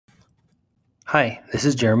Hi, this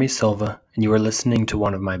is Jeremy Silva, and you are listening to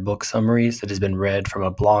one of my book summaries that has been read from a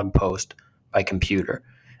blog post by computer.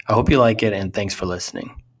 I hope you like it, and thanks for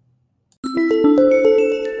listening.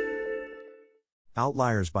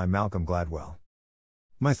 Outliers by Malcolm Gladwell.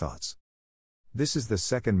 My thoughts. This is the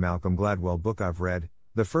second Malcolm Gladwell book I've read.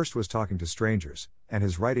 The first was Talking to Strangers, and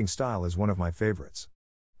his writing style is one of my favorites.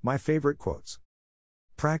 My favorite quotes.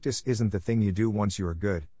 Practice isn't the thing you do once you are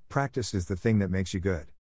good, practice is the thing that makes you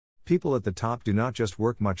good. People at the top do not just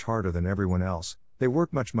work much harder than everyone else, they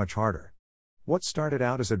work much harder. What started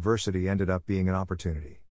out as adversity ended up being an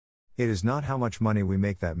opportunity. It is not how much money we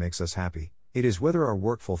make that makes us happy, it is whether our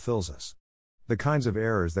work fulfills us. The kinds of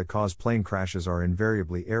errors that cause plane crashes are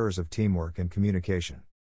invariably errors of teamwork and communication.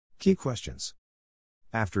 Key questions.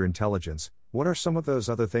 After intelligence, what are some of those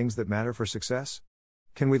other things that matter for success?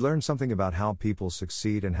 Can we learn something about how people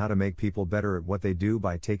succeed and how to make people better at what they do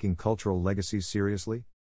by taking cultural legacies seriously?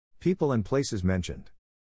 People and places mentioned.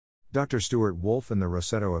 Dr. Stuart Wolf and the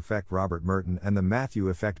Rossetto Effect, Robert Merton and the Matthew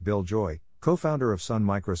Effect, Bill Joy, co-founder of Sun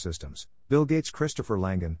Microsystems, Bill Gates, Christopher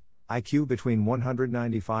Langan, IQ between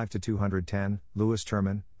 195 to 210, Louis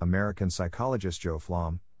Terman, American psychologist Joe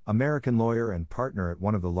Flom, American lawyer and partner at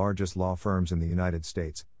one of the largest law firms in the United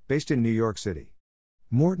States, based in New York City.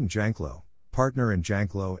 Morton Janklow, partner in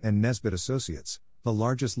Janklow and Nesbitt Associates, the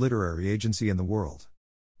largest literary agency in the world.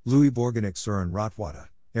 Louis Borgenik Surin Rotwada,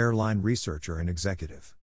 airline researcher and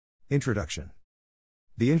executive. Introduction.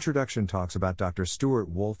 The introduction talks about Dr. Stuart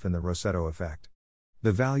Wolf and the Rossetto Effect.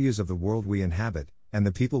 The values of the world we inhabit, and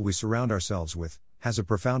the people we surround ourselves with, has a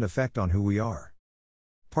profound effect on who we are.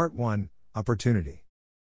 Part 1, Opportunity.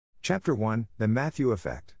 Chapter 1, The Matthew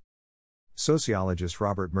Effect. Sociologist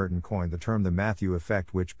Robert Merton coined the term the Matthew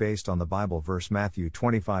Effect, which based on the Bible verse Matthew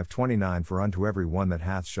 25:29, for unto every one that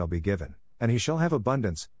hath shall be given, and he shall have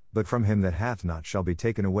abundance, but from him that hath not shall be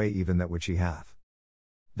taken away even that which he hath.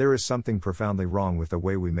 There is something profoundly wrong with the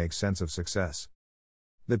way we make sense of success.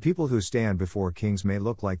 The people who stand before kings may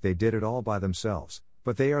look like they did it all by themselves,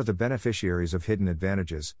 but they are the beneficiaries of hidden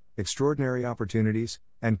advantages, extraordinary opportunities,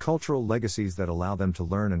 and cultural legacies that allow them to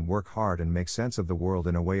learn and work hard and make sense of the world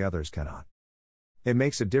in a way others cannot. It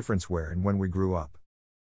makes a difference where and when we grew up.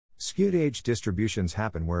 Skewed age distributions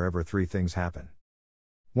happen wherever three things happen.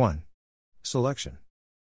 1. Selection.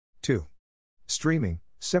 2. Streaming,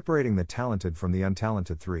 separating the talented from the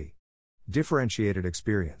untalented. 3. Differentiated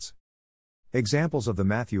experience. Examples of the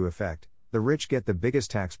Matthew Effect: the rich get the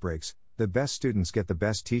biggest tax breaks, the best students get the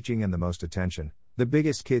best teaching and the most attention, the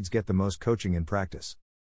biggest kids get the most coaching and practice.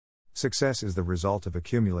 Success is the result of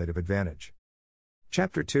accumulative advantage.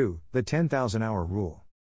 Chapter 2, The 10,000-Hour Rule.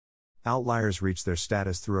 Outliers reach their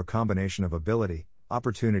status through a combination of ability,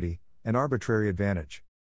 opportunity, and arbitrary advantage.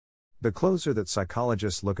 The closer that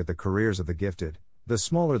psychologists look at the careers of the gifted, the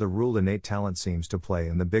smaller the role innate talent seems to play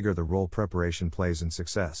and the bigger the role preparation plays in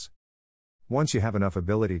success. Once you have enough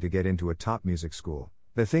ability to get into a top music school,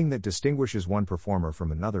 the thing that distinguishes one performer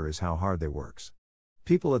from another is how hard they works.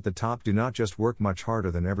 People at the top do not just work much harder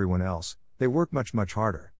than everyone else, they work much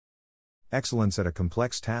harder. Excellence at a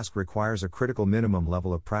complex task requires a critical minimum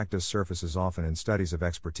level of practice surfaces often in studies of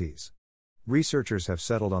expertise. Researchers have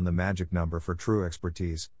settled on the magic number for true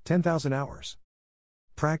expertise, 10,000 hours.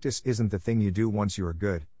 Practice isn't the thing you do once you are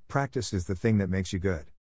good, practice is the thing that makes you good.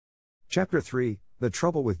 Chapter 3, The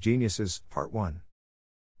Trouble with Geniuses, Part 1.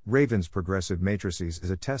 Raven's Progressive Matrices is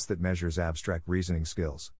a test that measures abstract reasoning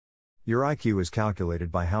skills. Your IQ is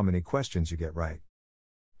calculated by how many questions you get right.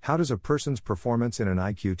 How does a person's performance in an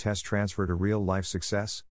IQ test transfer to real-life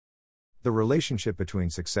success? The relationship between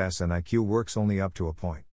success and IQ works only up to a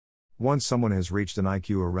point. Once someone has reached an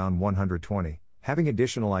IQ around 120, having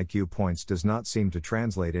additional IQ points does not seem to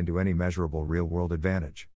translate into any measurable real-world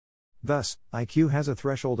advantage. Thus, IQ has a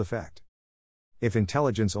threshold effect. If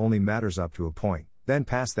intelligence only matters up to a point, then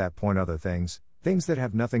past that point other things that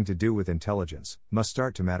have nothing to do with intelligence, must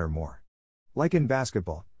start to matter more. Like in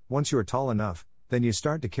basketball, once you are tall enough, then you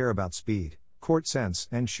start to care about speed, court sense,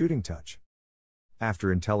 and shooting touch.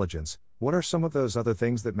 After intelligence, what are some of those other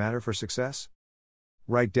things that matter for success?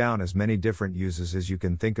 Write down as many different uses as you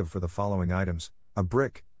can think of for the following items: a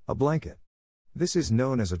brick, a blanket. This is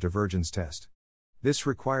known as a divergence test. This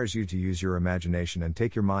requires you to use your imagination and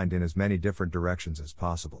take your mind in as many different directions as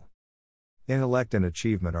possible. Intellect and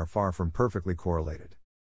achievement are far from perfectly correlated.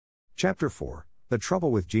 Chapter 4, The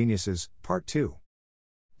Trouble with Geniuses, Part 2.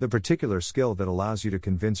 The particular skill that allows you to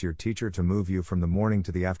convince your teacher to move you from the morning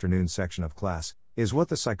to the afternoon section of class, is what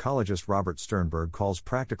the psychologist Robert Sternberg calls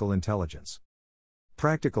practical intelligence.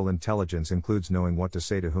 Practical intelligence includes knowing what to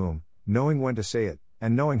say to whom, knowing when to say it,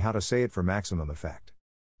 and knowing how to say it for maximum effect.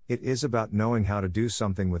 It is about knowing how to do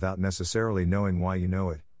something without necessarily knowing why you know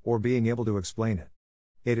it, or being able to explain it.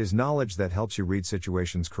 It is knowledge that helps you read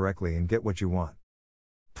situations correctly and get what you want.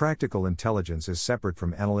 Practical intelligence is separate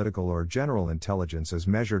from analytical or general intelligence as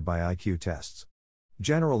measured by IQ tests.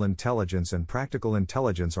 General intelligence and practical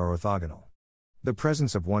intelligence are orthogonal. The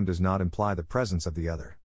presence of one does not imply the presence of the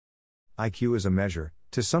other. IQ is a measure,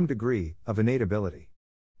 to some degree, of innate ability.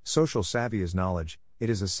 Social savvy is knowledge, it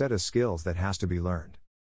is a set of skills that has to be learned.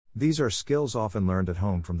 These are skills often learned at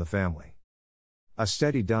home from the family. A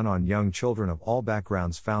study done on young children of all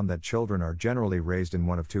backgrounds found that children are generally raised in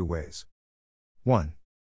one of two ways. 1.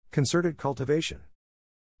 Concerted cultivation.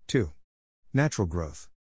 2. Natural growth.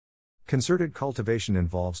 Concerted cultivation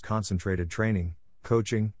involves concentrated training,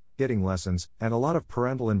 coaching, getting lessons, and a lot of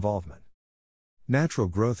parental involvement. Natural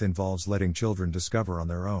growth involves letting children discover on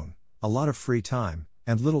their own, a lot of free time,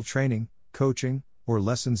 and little training, coaching, or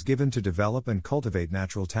lessons given to develop and cultivate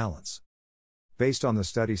natural talents. Based on the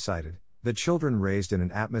study cited, the children raised in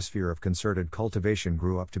an atmosphere of concerted cultivation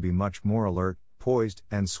grew up to be much more alert, poised,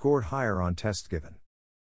 and scored higher on tests given.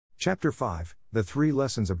 Chapter 5, The 3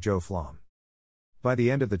 Lessons of Joe Flom. By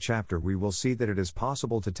the end of the chapter we will see that it is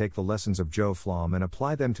possible to take the lessons of Joe Flom and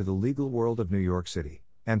apply them to the legal world of New York City,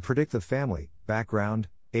 and predict the family, background,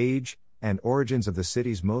 age, and origins of the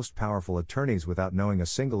city's most powerful attorneys without knowing a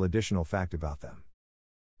single additional fact about them.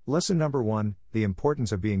 Lesson number 1, The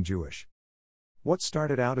Importance of Being Jewish. What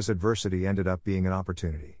started out as adversity ended up being an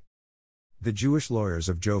opportunity. The Jewish lawyers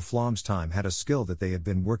of Joe Flom's time had a skill that they had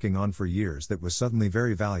been working on for years that was suddenly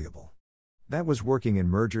very valuable. That was working in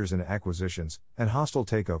mergers and acquisitions, and hostile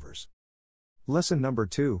takeovers. Lesson number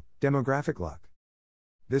 2, Demographic Luck.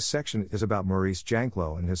 This section is about Maurice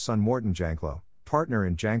Janklow and his son Morton Janklow, partner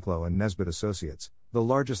in Janklow and Nesbitt Associates, the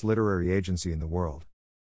largest literary agency in the world.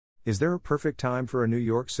 Is there a perfect time for a New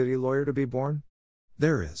York City lawyer to be born?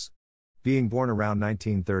 There is. Being born around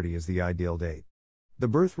 1930 is the ideal date. The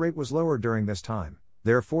birth rate was lower during this time,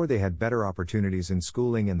 therefore they had better opportunities in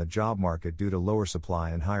schooling and the job market due to lower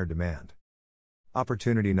supply and higher demand.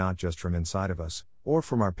 Opportunity not just from inside of us, or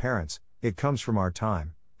from our parents, it comes from our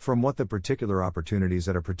time, from what the particular opportunities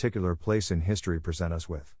at a particular place in history present us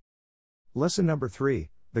with. Lesson number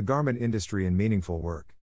 3, The Garment Industry and Meaningful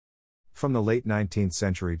Work. From the late 19th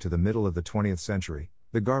century to the middle of the 20th century,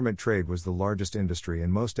 the garment trade was the largest industry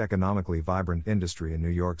and most economically vibrant industry in New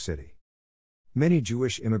York City. Many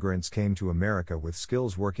Jewish immigrants came to America with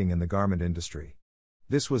skills working in the garment industry.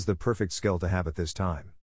 This was the perfect skill to have at this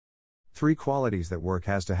time. 3 qualities that work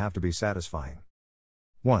has to be satisfying.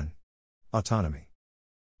 1. Autonomy.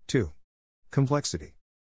 2. Complexity.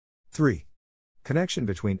 3. Connection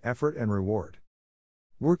between effort and reward.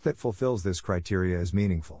 Work that fulfills this criteria is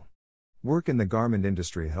meaningful. Work in the garment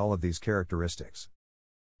industry had all of these characteristics.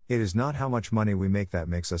 It is not how much money we make that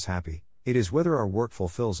makes us happy, it is whether our work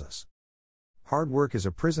fulfills us. Hard work is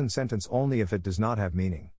a prison sentence only if it does not have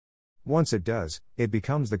meaning. Once it does, it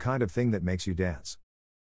becomes the kind of thing that makes you dance.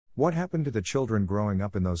 What happened to the children growing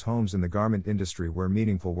up in those homes in the garment industry where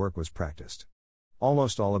meaningful work was practiced?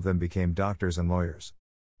 Almost all of them became doctors and lawyers.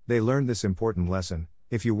 They learned this important lesson: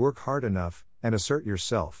 if you work hard enough, and assert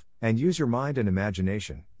yourself, and use your mind and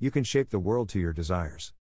imagination, you can shape the world to your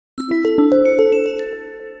desires.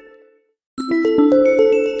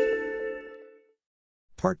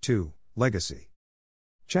 Part 2, Legacy.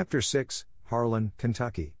 Chapter 6, Harlan,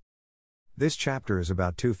 Kentucky. This chapter is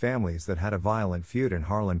about 2 families that had a violent feud in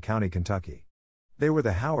Harlan County, Kentucky. They were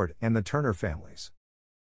the Howard and the Turner families.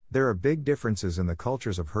 There are big differences in the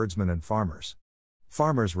cultures of herdsmen and farmers.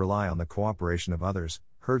 Farmers rely on the cooperation of others,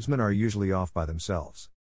 herdsmen are usually off by themselves.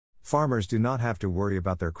 Farmers do not have to worry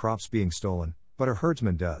about their crops being stolen, but a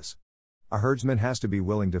herdsman does. A herdsman has to be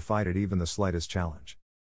willing to fight at even the slightest challenge.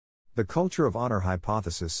 The culture of honor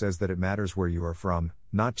hypothesis says that it matters where you are from,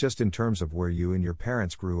 not just in terms of where you and your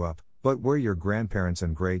parents grew up, but where your grandparents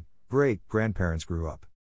and great-great-grandparents grew up.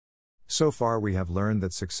 So far we have learned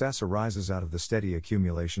that success arises out of the steady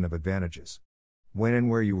accumulation of advantages. When and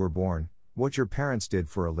where you were born, what your parents did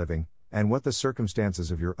for a living, and what the circumstances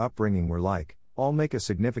of your upbringing were like, all make a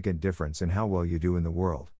significant difference in how well you do in the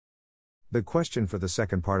world. The question for the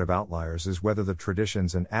second part of Outliers is whether the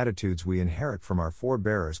traditions and attitudes we inherit from our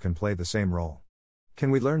forebears can play the same role.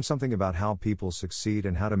 Can we learn something about how people succeed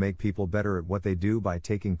and how to make people better at what they do by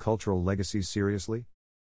taking cultural legacies seriously?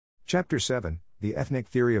 Chapter 7, The Ethnic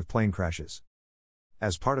Theory of Plane Crashes.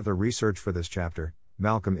 As part of the research for this chapter,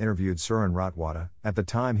 Malcolm interviewed Suren Ratwada. At the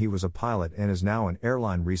time he was a pilot and is now an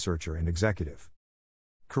airline researcher and executive.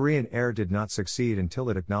 Korean Air did not succeed until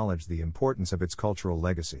it acknowledged the importance of its cultural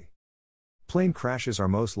legacy. Plane crashes are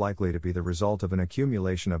most likely to be the result of an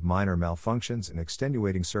accumulation of minor malfunctions and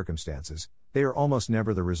extenuating circumstances. They are almost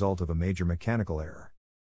never the result of a major mechanical error.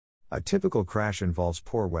 A typical crash involves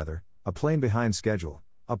poor weather, a plane behind schedule,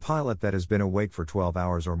 a pilot that has been awake for 12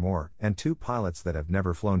 hours or more, and two pilots that have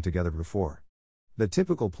never flown together before. The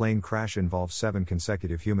typical plane crash involves 7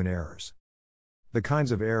 consecutive human errors. The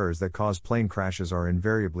kinds of errors that cause plane crashes are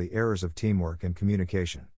invariably errors of teamwork and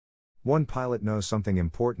communication. One pilot knows something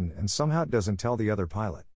important and somehow doesn't tell the other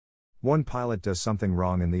pilot. One pilot does something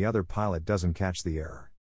wrong and the other pilot doesn't catch the error.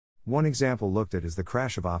 One example looked at is the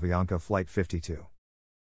crash of Avianca Flight 52.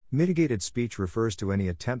 Mitigated speech refers to any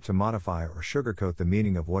attempt to modify or sugarcoat the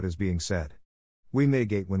meaning of what is being said. We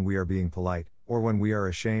mitigate when we are being polite, or when we are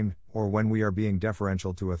ashamed, or when we are being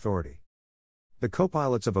deferential to authority. The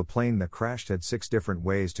co-pilots of a plane that crashed had 6 different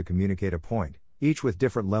ways to communicate a point, each with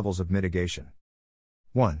different levels of mitigation.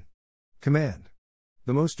 1. Command.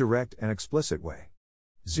 The most direct and explicit way.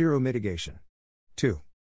 0 mitigation. 2.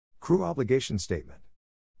 Crew obligation statement.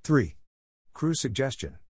 3. Crew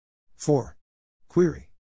suggestion. 4.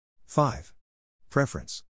 Query. 5.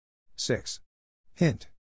 Preference. 6. Hint.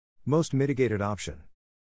 Most mitigated option.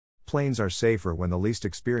 Planes are safer when the least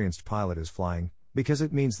experienced pilot is flying, because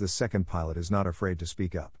it means the second pilot is not afraid to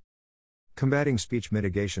speak up. Combating speech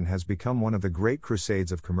mitigation has become one of the great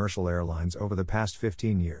crusades of commercial airlines over the past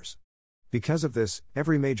 15 years. Because of this,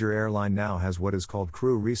 every major airline now has what is called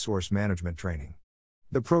crew resource management training.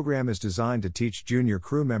 The program is designed to teach junior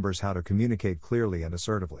crew members how to communicate clearly and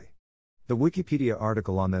assertively. The Wikipedia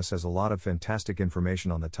article on this has a lot of fantastic information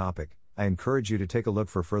on the topic. I encourage you to take a look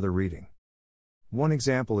for further reading. One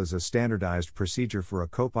example is a standardized procedure for a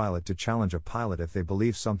co-pilot to challenge a pilot if they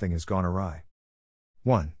believe something has gone awry.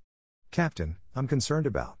 1. Captain, I'm concerned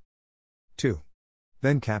about. 2.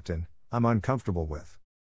 Then Captain, I'm uncomfortable with.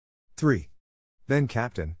 3. Then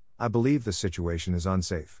Captain, I believe the situation is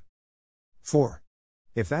unsafe. 4.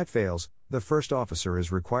 If that fails, the first officer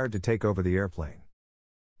is required to take over the airplane.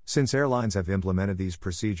 Since airlines have implemented these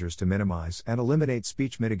procedures to minimize and eliminate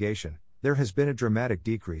speech mitigation, there has been a dramatic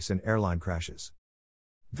decrease in airline crashes.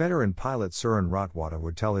 Veteran pilot Suren Rotwada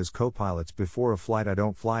would tell his co-pilots before a flight, I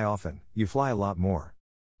don't fly often, you fly a lot more.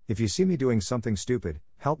 If you see me doing something stupid,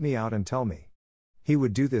 help me out and tell me. He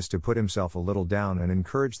would do this to put himself a little down and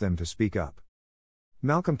encourage them to speak up.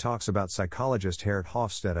 Malcolm talks about psychologist Gerrit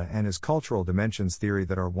Hofstede and his cultural dimensions theory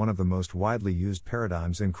that are one of the most widely used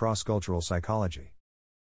paradigms in cross-cultural psychology.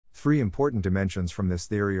 3 important dimensions from this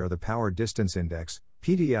theory are the Power Distance Index,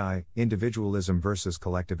 PDI, individualism versus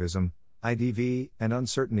collectivism, IDV, and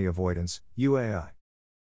uncertainty avoidance, UAI.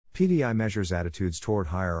 PDI measures attitudes toward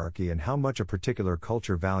hierarchy and how much a particular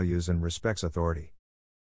culture values and respects authority.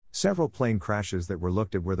 Several plane crashes that were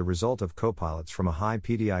looked at were the result of co-pilots from a high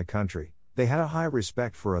PDI country. They had a high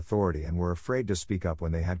respect for authority and were afraid to speak up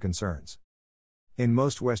when they had concerns. In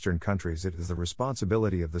most Western countries, it is the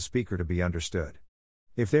responsibility of the speaker to be understood.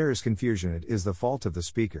 If there is confusion, it is the fault of the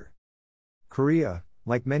speaker. Korea,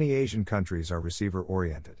 like many Asian countries, are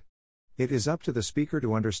receiver-oriented. It is up to the speaker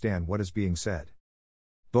to understand what is being said.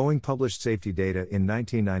 Boeing published safety data in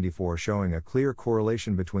 1994 showing a clear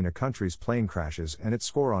correlation between a country's plane crashes and its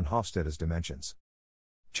score on Hofstede's dimensions.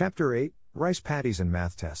 Chapter 8, Rice Paddies and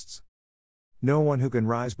Math Tests. No one who can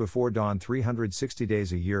rise before dawn 360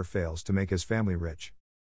 days a year fails to make his family rich.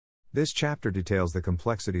 This chapter details the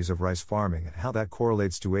complexities of rice farming and how that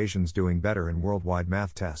correlates to Asians doing better in worldwide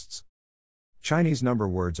math tests. Chinese number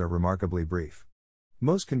words are remarkably brief.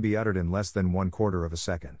 Most can be uttered in less than 1/4 of a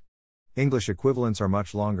second. English equivalents are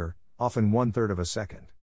much longer, often 1/3 of a second.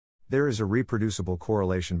 There is a reproducible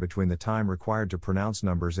correlation between the time required to pronounce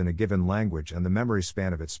numbers in a given language and the memory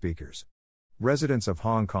span of its speakers. Residents of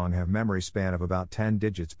Hong Kong have memory span of about 10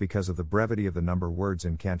 digits because of the brevity of the number words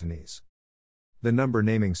in Cantonese. The number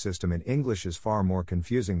naming system in English is far more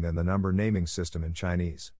confusing than the number naming system in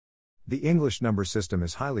Chinese. The English number system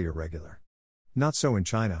is highly irregular. Not so in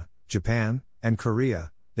China, Japan, and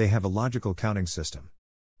Korea. They have a logical counting system.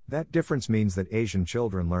 That difference means that Asian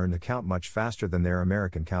children learn to count much faster than their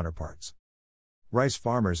American counterparts. Rice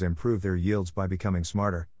farmers improve their yields by becoming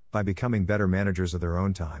smarter, by becoming better managers of their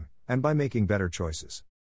own time, and by making better choices.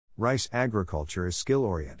 Rice agriculture is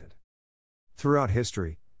skill-oriented. Throughout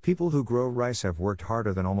history, people who grow rice have worked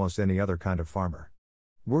harder than almost any other kind of farmer.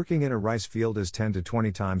 Working in a rice field is 10 to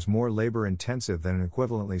 20 times more labor-intensive than an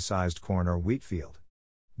equivalently sized corn or wheat field.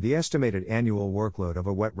 The estimated annual workload of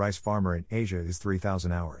a wet rice farmer in Asia is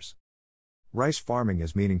 3,000 hours. Rice farming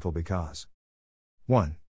is meaningful because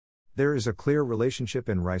 1. There is a clear relationship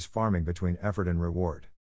in rice farming between effort and reward.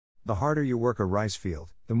 The harder you work a rice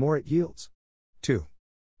field, the more it yields. 2.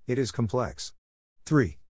 It is complex.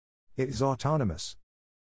 3. It is autonomous.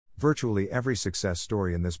 Virtually every success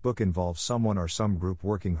story in this book involves someone or some group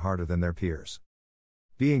working harder than their peers.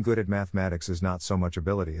 Being good at mathematics is not so much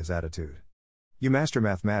ability as attitude. You master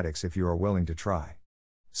mathematics if you are willing to try.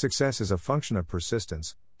 Success is a function of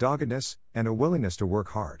persistence, doggedness, and a willingness to work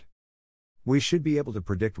hard. We should be able to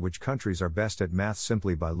predict which countries are best at math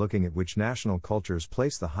simply by looking at which national cultures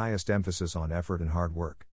place the highest emphasis on effort and hard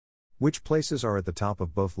work. Which places are at the top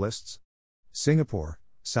of both lists? Singapore,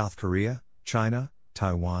 South Korea, China,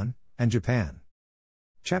 Taiwan, and Japan.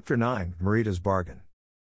 Chapter 9, Marita's Bargain.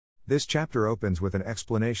 This chapter opens with an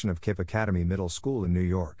explanation of KIPP Academy Middle School in New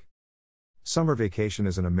York. Summer vacation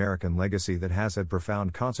is an American legacy that has had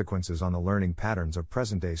profound consequences on the learning patterns of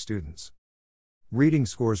present-day students. Reading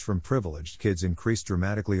scores from privileged kids increased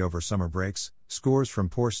dramatically over summer breaks, scores from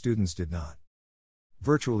poor students did not.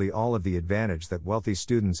 Virtually all of the advantage that wealthy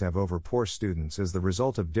students have over poor students is the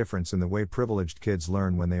result of difference in the way privileged kids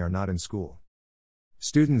learn when they are not in school.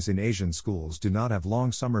 Students in Asian schools do not have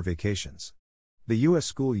long summer vacations. The U.S.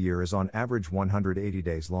 school year is on average 180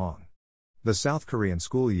 days long. The South Korean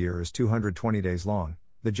school year is 220 days long,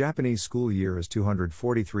 the Japanese school year is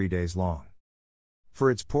 243 days long. For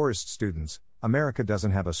its poorest students, America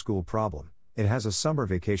doesn't have a school problem, it has a summer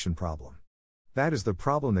vacation problem. That is the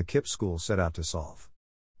problem the KIPP school set out to solve.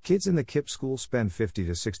 Kids in the KIPP school spend 50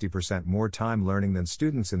 to 60% more time learning than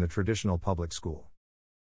students in the traditional public school.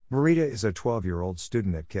 Marita is a 12-year-old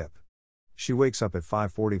student at KIPP. She wakes up at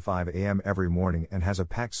 5:45 a.m. every morning and has a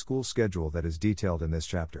packed school schedule that is detailed in this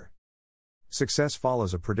chapter. Success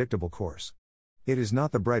follows a predictable course. It is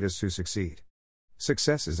not the brightest who succeed.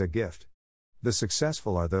 Success is a gift. The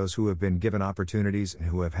successful are those who have been given opportunities and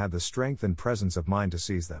who have had the strength and presence of mind to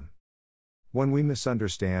seize them. When we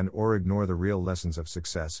misunderstand or ignore the real lessons of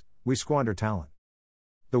success, we squander talent.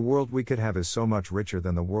 The world we could have is so much richer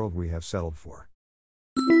than the world we have settled for.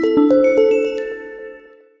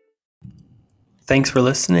 Thanks for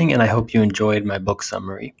listening, and I hope you enjoyed my book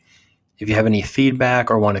summary. If you have any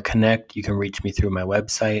feedback or want to connect, you can reach me through my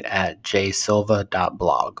website at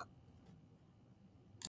jsilva.blog.